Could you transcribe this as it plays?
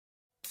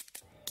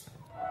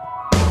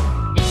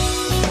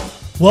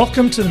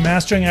Welcome to the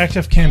Mastering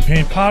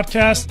ActiveCampaign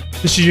podcast.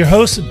 This is your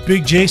host,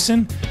 Big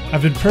Jason.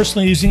 I've been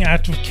personally using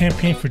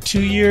ActiveCampaign for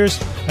 2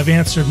 years. I've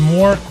answered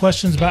more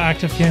questions about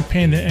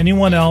ActiveCampaign than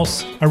anyone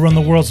else. I run the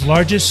world's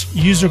largest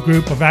user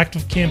group of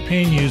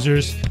ActiveCampaign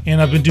users,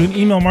 and I've been doing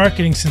email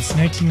marketing since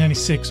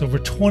 1996, over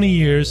 20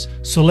 years.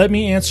 So let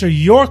me answer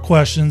your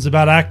questions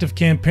about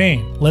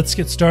ActiveCampaign. Let's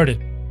get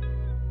started.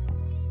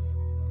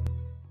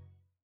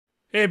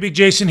 Hey, Big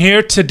Jason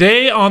here.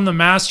 Today on the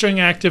Mastering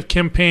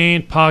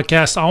ActiveCampaign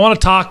podcast, I want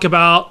to talk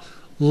about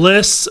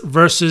lists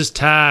versus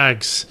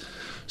tags.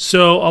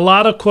 So a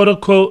lot of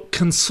quote-unquote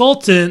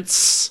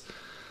consultants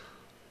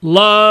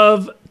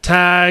love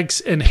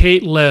tags and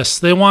hate lists.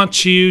 They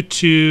want you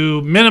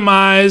to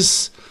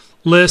minimize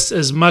lists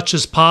as much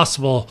as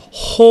possible.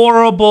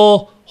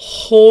 Horrible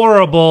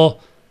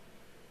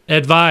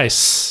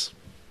advice.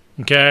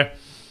 Okay?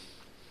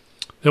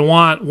 They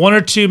want one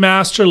or two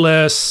master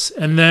lists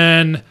and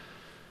then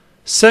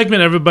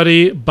segment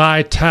everybody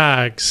by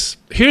tags.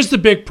 Here's the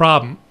big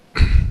problem.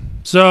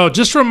 So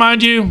just to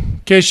remind you,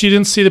 in case you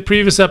didn't see the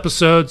previous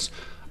episodes,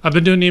 I've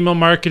been doing email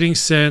marketing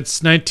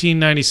since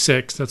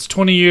 1996. That's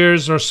 20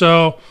 years or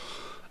so.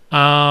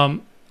 I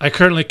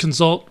currently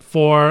consult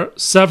for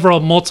several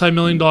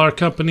multi-million-dollar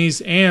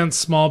companies and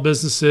small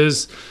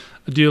businesses.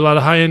 I do a lot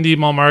of high-end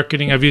email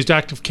marketing. I've used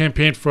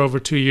ActiveCampaign for over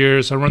 2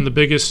 years. I run the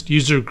biggest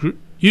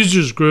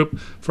users group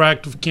for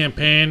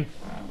ActiveCampaign.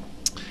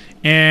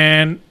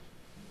 And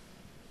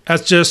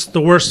that's just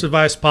the worst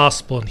advice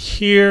possible. And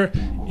here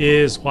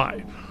is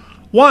why.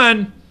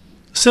 One,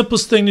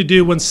 simplest thing to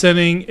do when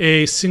sending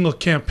a single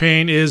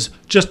campaign is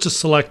just to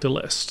select a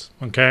list.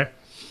 Okay.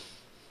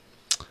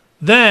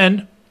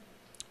 Then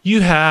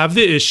you have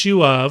the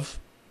issue of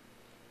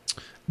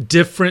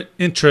different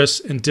interests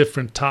and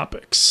different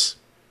topics.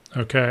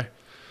 Okay.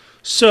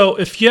 So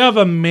if you have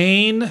a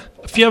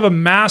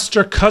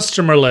master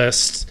customer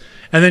list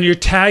and then you're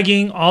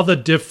tagging all the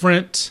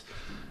different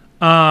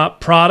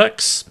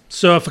products.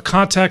 So if a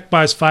contact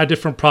buys 5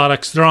 different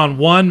products, they're on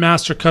one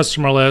master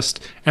customer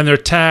list and they're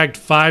tagged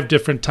 5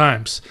 different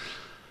times.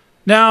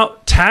 Now,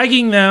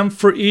 tagging them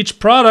for each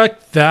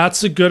product,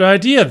 that's a good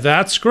idea.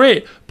 That's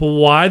great. But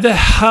why the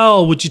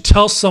hell would you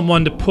tell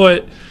someone to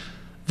put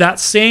that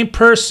same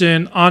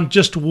person on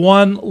just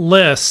one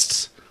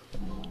list?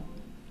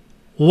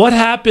 What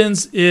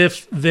happens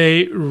if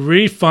they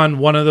refund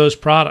one of those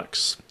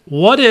products?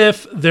 What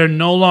if they're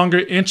no longer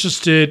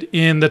interested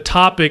in the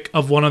topic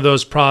of one of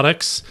those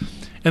products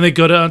and they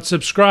go to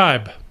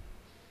unsubscribe?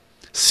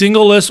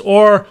 Single list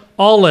or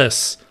all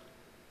lists.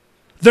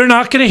 They're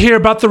not going to hear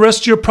about the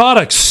rest of your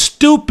products.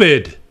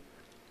 Stupid.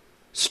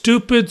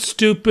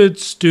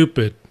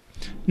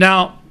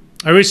 Now,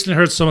 I recently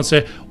heard someone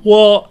say,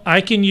 well, I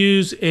can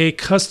use a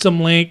custom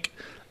link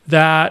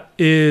that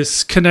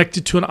is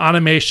connected to an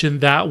automation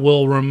that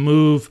will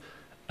remove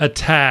a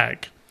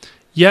tag.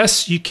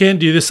 Yes, you can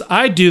do this.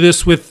 I do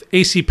this with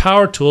AC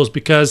Power Tools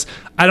because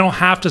I don't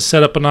have to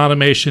set up an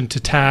automation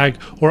to tag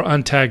or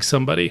untag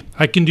somebody.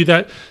 I can do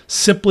that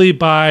simply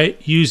by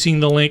using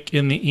the link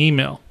in the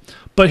email.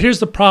 But here's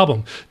the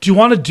problem. Do you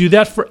want to do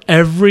that for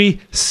every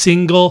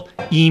single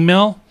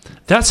email?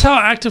 That's how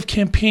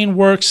ActiveCampaign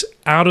works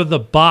out of the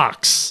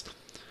box.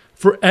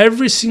 For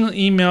every single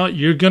email,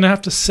 you're going to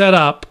have to set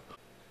up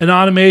an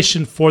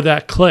automation for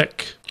that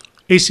click.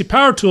 AC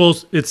Power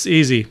Tools, it's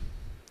easy.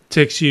 It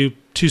takes you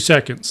 2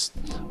 seconds.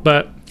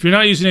 But if you're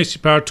not using AC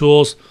Power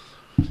Tools,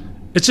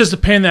 it's just a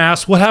pain in the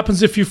ass. What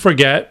happens if you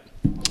forget?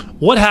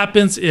 What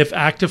happens if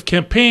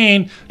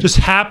ActiveCampaign just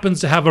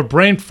happens to have a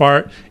brain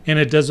fart and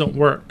it doesn't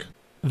work?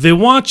 They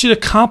want you to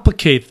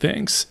complicate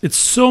things. It's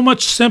so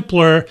much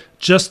simpler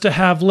just to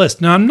have lists.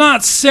 Now, I'm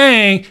not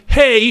saying,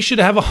 hey, you should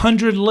have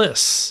 100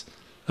 lists,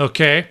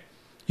 okay?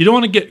 You don't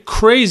want to get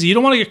crazy. You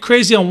don't want to get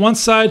crazy on one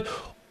side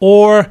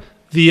or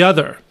the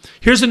other.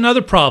 Here's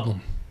another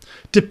problem.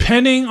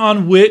 Depending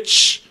on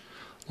which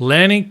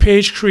landing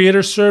page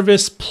creator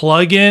service,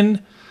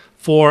 plugin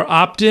for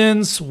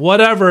opt-ins,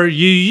 whatever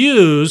you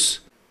use,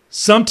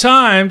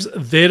 sometimes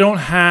they don't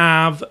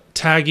have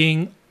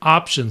tagging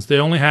options. They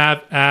only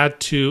have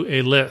add to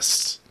a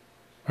list.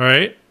 All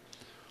right?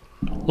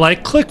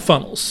 Like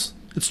ClickFunnels.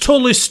 It's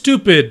totally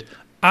stupid.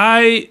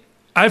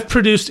 I've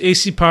produced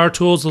AC Power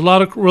Tools, a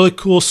lot of really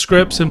cool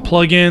scripts and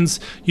plugins,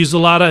 use a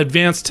lot of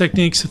advanced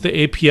techniques with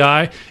the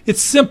API.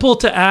 It's simple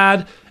to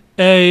add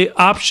a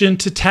option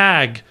to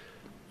tag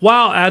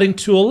while adding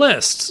to a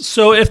list.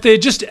 So if they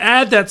just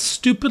add that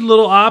stupid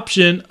little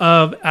option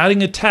of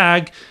adding a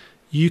tag,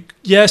 you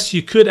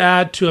could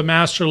add to a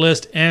master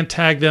list and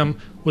tag them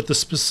with the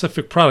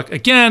specific product.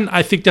 Again,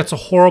 I think that's a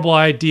horrible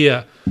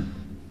idea.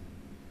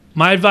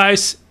 My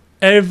advice,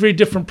 every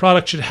different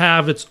product should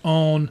have its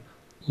own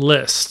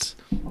list.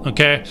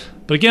 Okay?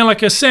 But again,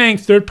 like I was saying,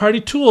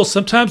 third-party tools,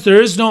 sometimes there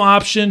is no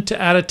option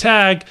to add a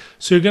tag,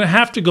 so you're going to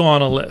have to go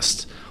on a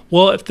list.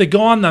 Well, if they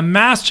go on the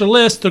master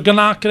list, they're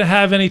not going to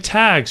have any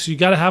tags. So you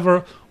got to have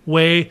a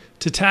way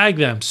to tag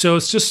them. So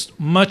it's just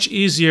much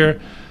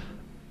easier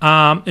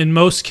in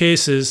most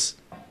cases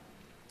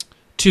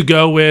to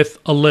go with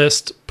a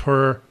list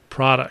per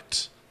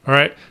product. All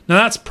right. Now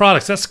that's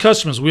products. That's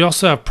customers. We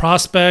also have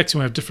prospects and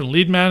we have different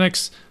lead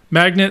magnets.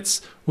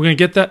 We're going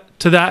to get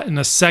to that in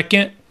a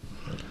second.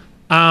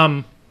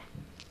 But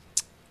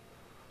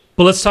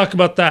let's talk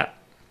about that.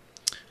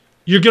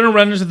 You're going to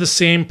run into the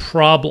same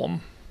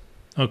problem.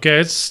 Okay.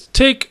 Let's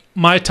take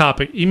my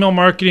topic, email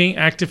marketing,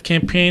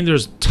 ActiveCampaign.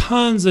 There's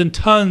tons and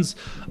tons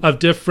of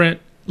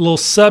different little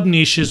sub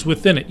niches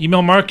within it.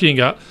 Email marketing,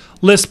 you got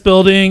list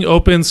building,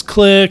 opens,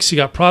 clicks, you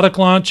got product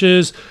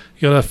launches,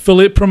 you got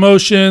affiliate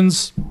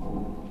promotions,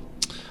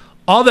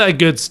 all that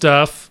good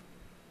stuff.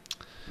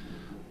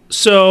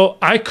 So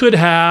I could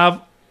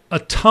have a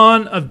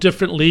ton of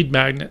different lead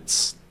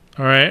magnets.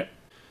 All right.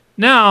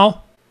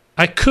 Now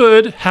I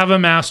could have a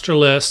master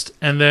list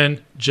and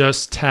then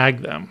just tag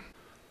them.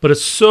 But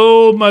it's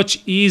so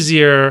much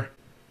easier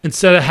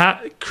instead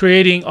of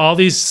creating all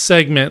these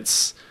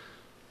segments.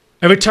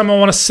 Every time I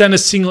want to send a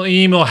single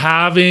email,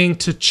 having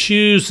to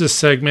choose the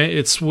segment,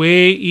 it's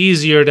way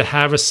easier to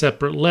have a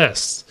separate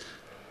list.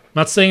 I'm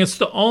not saying it's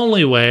the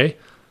only way,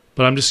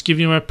 but I'm just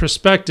giving you my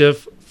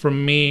perspective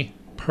from me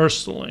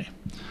personally.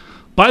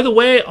 By the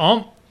way,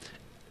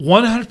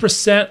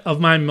 100%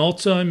 of my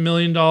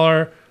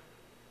multi-million-dollar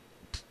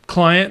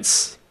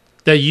clients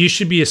that you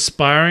should be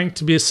aspiring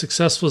to be as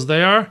successful as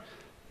they are,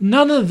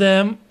 none of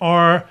them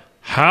are,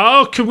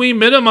 how can we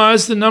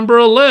minimize the number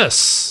of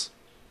lists?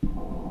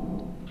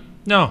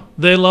 No,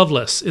 they love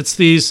lists. It's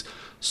these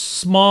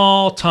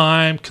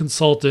small-time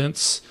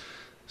consultants,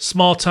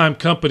 small-time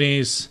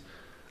companies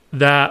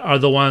that are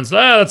the ones,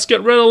 let's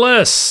get rid of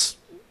lists.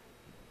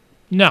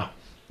 No.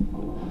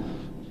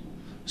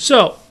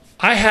 So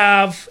I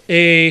have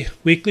a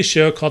weekly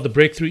show called the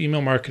Breakthrough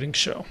Email Marketing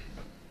Show.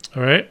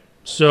 All right.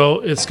 So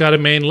it's got a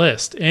main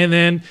list. And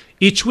then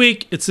each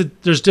week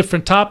there's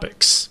different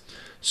topics.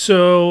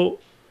 So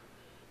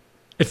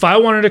if I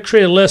wanted to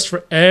create a list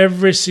for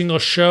every single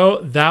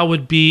show, that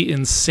would be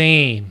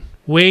insane.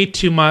 Way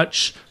too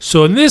much.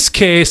 So in this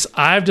case,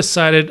 I've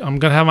decided I'm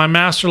going to have my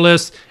master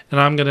list and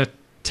I'm going to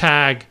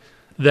tag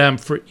them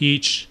for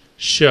each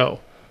show.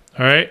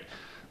 All right.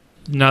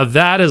 Now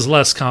that is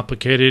less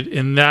complicated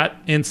in that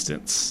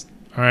instance.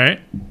 All right.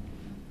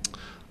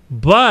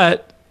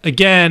 But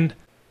again,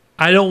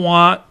 I don't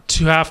want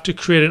to have to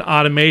create an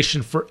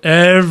automation for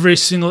every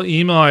single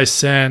email I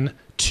send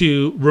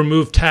to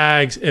remove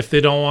tags if they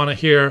don't want to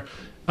hear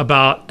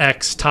about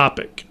X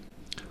topic.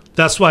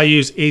 That's why I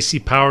use AC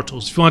Power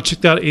Tools. If you want to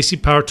check that out,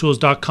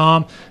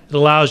 acpowertools.com, it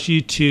allows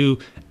you to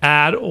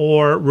add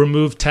or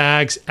remove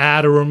tags,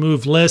 add or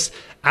remove lists,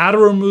 add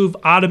or remove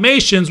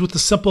automations with a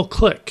simple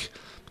click.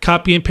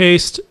 Copy and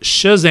paste,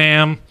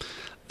 Shazam.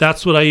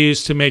 That's what I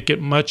use to make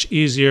it much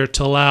easier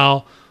to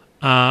allow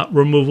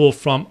removal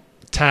from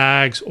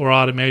tags or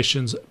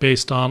automations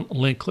based on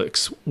link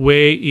clicks.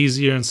 Way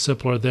easier and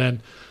simpler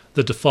than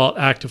the default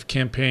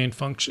ActiveCampaign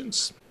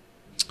functions.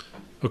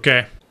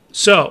 Okay,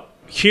 so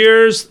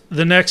here's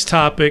the next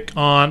topic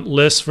on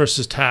lists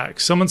versus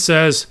tags. Someone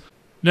says,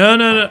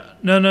 no.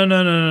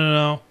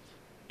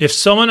 If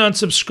someone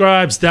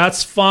unsubscribes,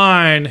 that's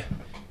fine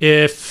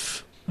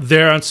if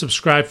they're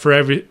unsubscribed for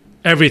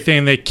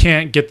everything. They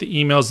can't get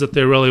the emails that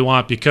they really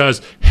want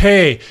because,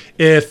 hey,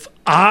 if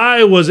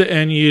I was an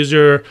end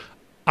user,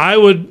 I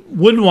wouldn't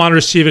want to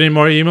receive any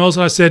more emails.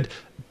 And I said,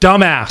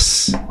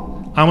 dumbass.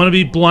 I'm going to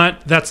be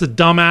blunt. That's a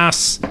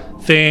dumbass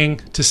thing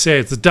to say.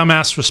 It's a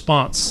dumbass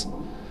response.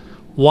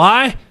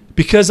 Why?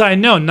 Because I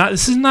know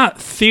this is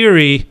not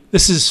theory.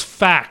 This is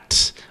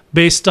fact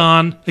based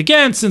on,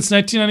 again, since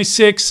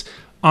 1996,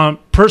 on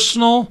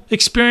personal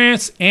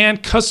experience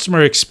and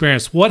customer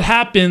experience. What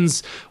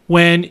happens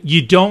when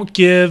you don't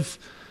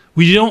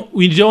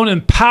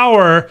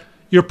empower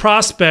your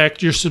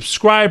prospect, your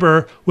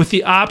subscriber, with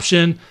the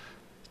option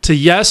to,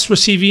 yes,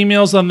 receive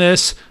emails on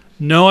this,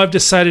 no, I've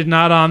decided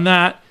not on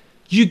that.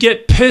 You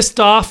get pissed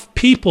off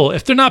people.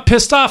 If they're not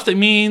pissed off, that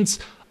means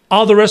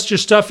all the rest of your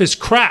stuff is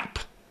crap.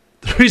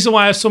 The reason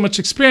why I have so much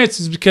experience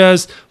is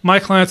because my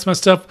clients, my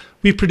stuff,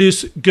 we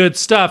produce good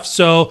stuff.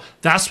 So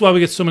that's why we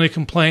get so many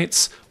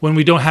complaints when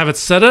we don't have it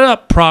set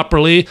up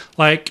properly,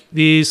 like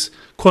these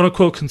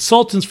quote-unquote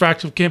consultants for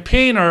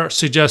ActiveCampaign are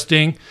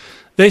suggesting.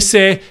 They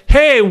say,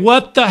 hey,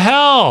 what the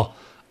hell?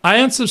 I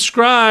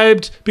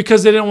unsubscribed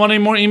because they didn't want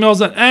any more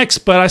emails on X,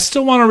 but I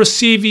still want to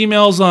receive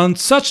emails on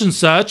such and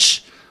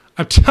such.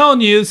 I'm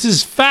telling you, this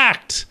is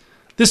fact.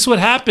 This is what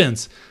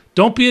happens.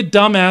 Don't be a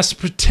dumbass.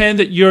 Pretend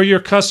that you're your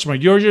customer.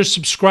 You're your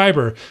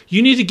subscriber.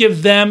 You need to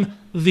give them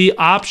the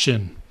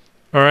option.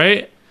 All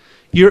right?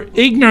 You're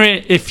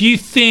ignorant if you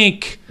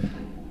think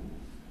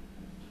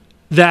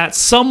that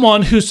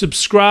someone who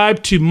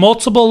subscribed to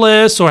multiple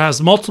lists or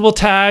has multiple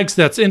tags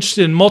that's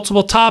interested in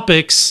multiple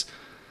topics,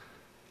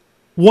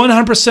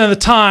 100% of the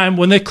time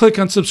when they click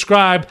on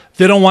subscribe,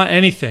 they don't want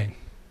anything.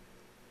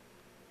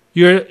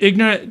 You're an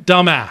ignorant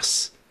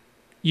dumbass.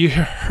 You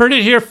heard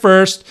it here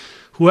first.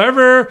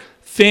 Whoever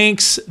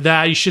thinks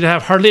that you should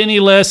have hardly any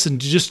lists and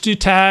just do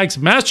tags,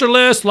 master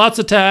list, lots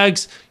of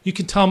tags, you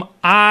can tell them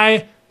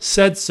I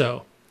said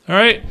so. All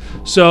right?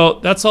 So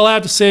that's all I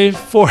have to say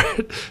for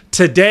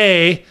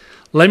today.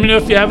 Let me know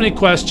if you have any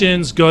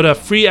questions. Go to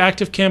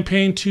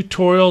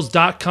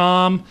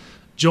freeactivecampaigntutorials.com.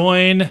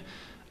 Join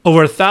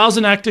over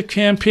 1,000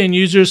 ActiveCampaign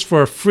users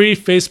for a free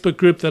Facebook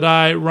group that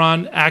I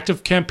run,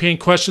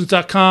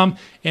 ActiveCampaignQuestions.com.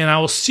 And I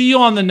will see you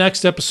on the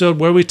next episode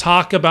where we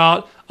talk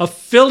about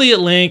affiliate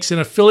links and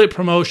affiliate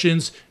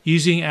promotions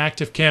using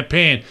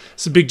ActiveCampaign.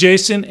 This is Big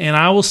Jason, and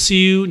I will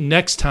see you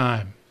next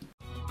time.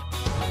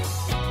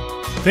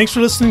 Thanks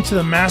for listening to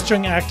the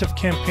Mastering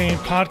ActiveCampaign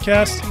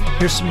podcast.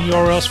 Here's some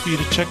URLs for you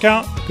to check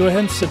out. Go ahead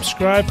and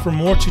subscribe for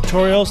more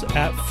tutorials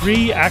at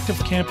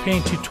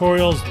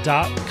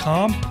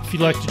freeactivecampaigntutorials.com. If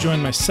you'd like to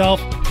join myself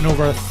and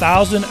over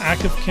 1,000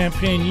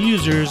 ActiveCampaign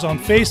users on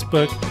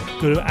Facebook,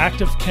 go to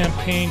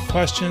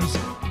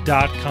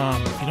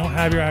ActiveCampaignQuestions.com. If you don't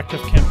have your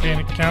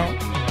ActiveCampaign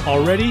account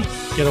already,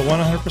 get a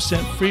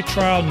 100% free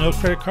trial, no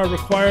credit card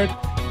required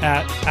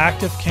at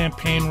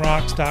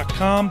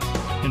ActiveCampaignRocks.com.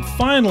 And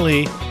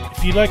finally,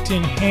 if you'd like to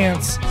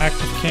enhance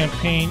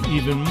ActiveCampaign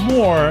even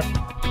more,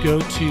 go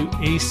to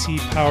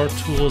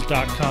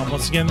acpowertools.com.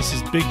 Once again, this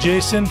is Big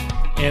Jason,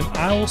 and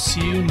I will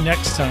see you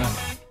next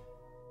time.